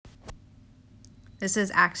This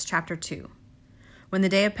is Acts chapter 2. When the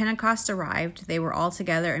day of Pentecost arrived, they were all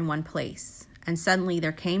together in one place. And suddenly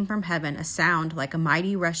there came from heaven a sound like a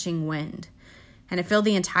mighty rushing wind, and it filled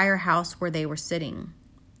the entire house where they were sitting.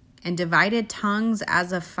 And divided tongues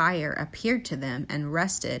as of fire appeared to them and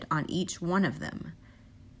rested on each one of them.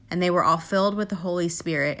 And they were all filled with the Holy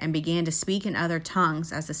Spirit and began to speak in other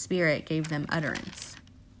tongues as the Spirit gave them utterance.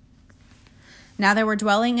 Now there were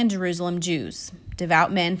dwelling in Jerusalem Jews,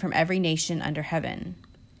 devout men from every nation under heaven.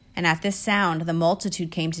 And at this sound the multitude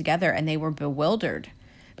came together, and they were bewildered,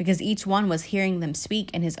 because each one was hearing them speak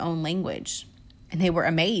in his own language. And they were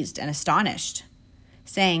amazed and astonished,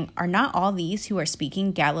 saying, "Are not all these who are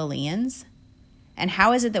speaking Galileans? And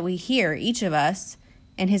how is it that we hear, each of us,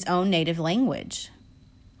 in his own native language?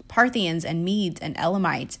 Parthians and Medes and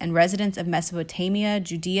Elamites and residents of Mesopotamia,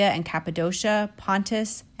 Judea and Cappadocia,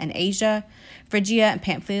 Pontus and Asia, Phrygia and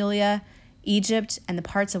Pamphylia, Egypt and the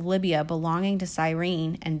parts of Libya belonging to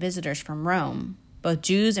Cyrene, and visitors from Rome, both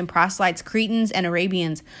Jews and proselytes, Cretans and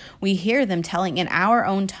Arabians, we hear them telling in our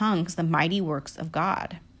own tongues the mighty works of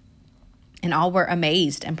God." And all were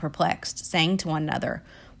amazed and perplexed, saying to one another,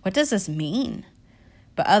 "What does this mean?"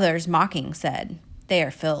 But others, mocking, said, "They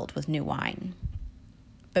are filled with new wine."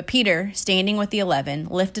 But Peter, standing with the 11,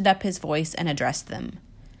 lifted up his voice and addressed them.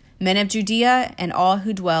 "Men of Judea and all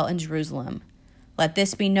who dwell in Jerusalem, let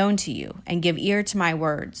this be known to you, and give ear to my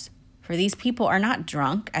words. For these people are not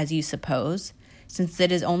drunk, as you suppose, since it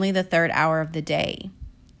is only the 3rd hour of the day.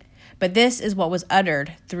 But this is what was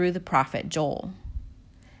uttered through the prophet Joel.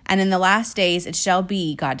 And in the last days it shall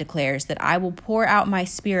be, God declares, that I will pour out my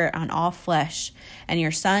Spirit on all flesh, and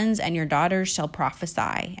your sons and your daughters shall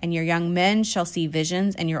prophesy, and your young men shall see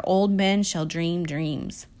visions, and your old men shall dream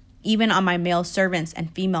dreams. Even on my male servants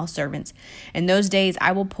and female servants, in those days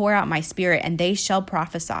I will pour out my Spirit, and they shall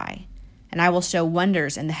prophesy. And I will show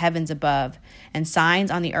wonders in the heavens above, and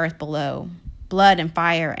signs on the earth below, blood and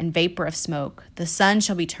fire and vapor of smoke. The sun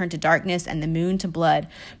shall be turned to darkness, and the moon to blood,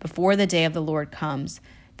 before the day of the Lord comes,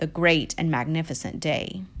 the great and magnificent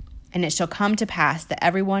day. And it shall come to pass that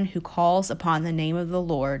everyone who calls upon the name of the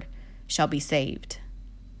Lord shall be saved."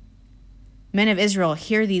 Men of Israel,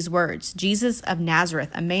 hear these words. Jesus of Nazareth,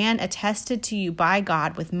 a man attested to you by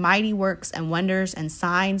God with mighty works and wonders and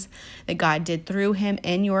signs that God did through him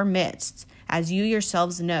in your midst, as you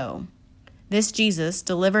yourselves know. This Jesus,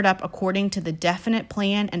 delivered up according to the definite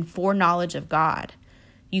plan and foreknowledge of God,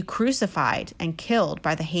 you crucified and killed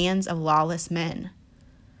by the hands of lawless men.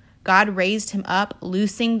 God raised him up,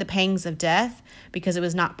 loosing the pangs of death, because it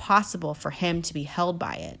was not possible for him to be held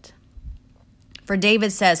by it. For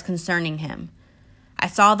David says concerning him, "I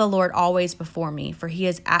saw the Lord always before me, for he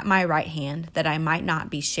is at my right hand, that I might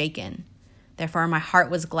not be shaken. Therefore my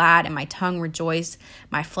heart was glad, and my tongue rejoiced.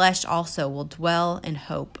 My flesh also will dwell in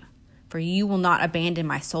hope. For you will not abandon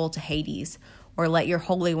my soul to Hades, or let your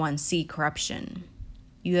Holy One see corruption.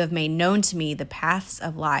 You have made known to me the paths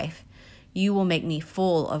of life. You will make me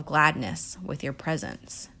full of gladness with your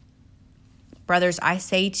presence." Brothers, I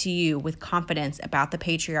say to you with confidence about the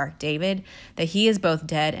patriarch David, that he is both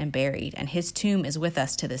dead and buried, and his tomb is with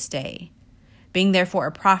us to this day. Being therefore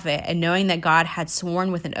a prophet, and knowing that God had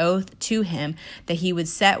sworn with an oath to him that he would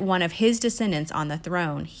set one of his descendants on the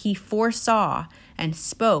throne, he foresaw and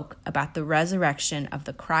spoke about the resurrection of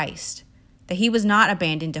the Christ, that he was not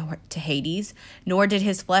abandoned to Hades, nor did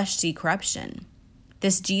his flesh see corruption.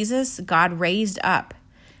 This Jesus God raised up,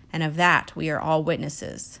 and of that we are all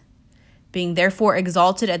witnesses. Being therefore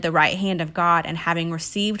exalted at the right hand of God, and having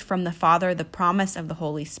received from the Father the promise of the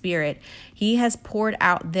Holy Spirit, he has poured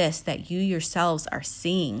out this that you yourselves are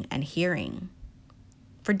seeing and hearing.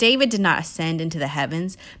 For David did not ascend into the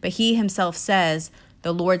heavens, but he himself says,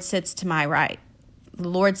 The Lord said to my Lord,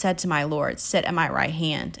 sit at my right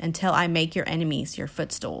hand, until I make your enemies your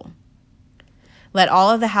footstool. Let all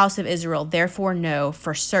of the house of Israel therefore know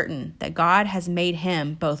for certain that God has made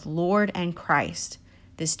him both Lord and Christ,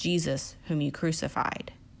 this Jesus whom you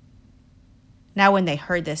crucified. Now when they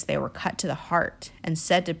heard this, they were cut to the heart, and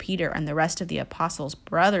said to Peter and the rest of the apostles,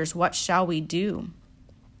 Brothers, what shall we do?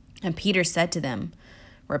 And Peter said to them,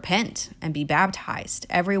 Repent and be baptized,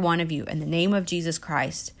 every one of you, in the name of Jesus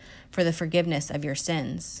Christ, for the forgiveness of your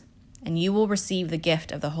sins, and you will receive the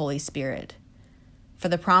gift of the Holy Spirit. For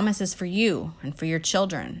the promise is for you and for your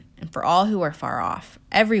children and for all who are far off,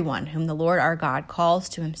 everyone whom the Lord our God calls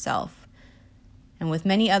to himself. And with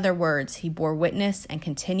many other words he bore witness and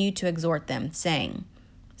continued to exhort them, saying,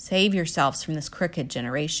 Save yourselves from this crooked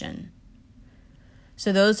generation.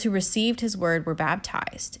 So those who received his word were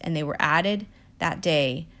baptized, and they were added that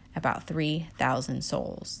day about 3,000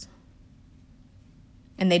 souls.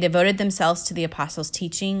 And they devoted themselves to the apostles'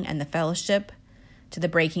 teaching and the fellowship, to the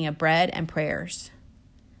breaking of bread and prayers.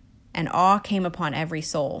 And awe came upon every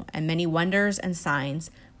soul, and many wonders and signs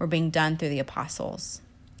were being done through the apostles.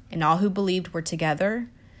 And all who believed were together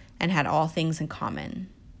and had all things in common.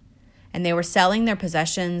 And they were selling their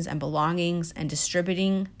possessions and belongings and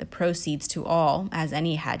distributing the proceeds to all as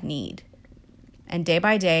any had need. And day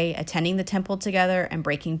by day, attending the temple together and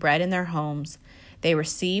breaking bread in their homes, they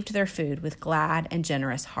received their food with glad and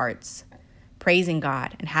generous hearts, praising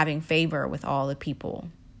God and having favor with all the people.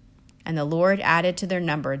 And the Lord added to their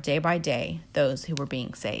number day by day those who were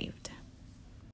being saved.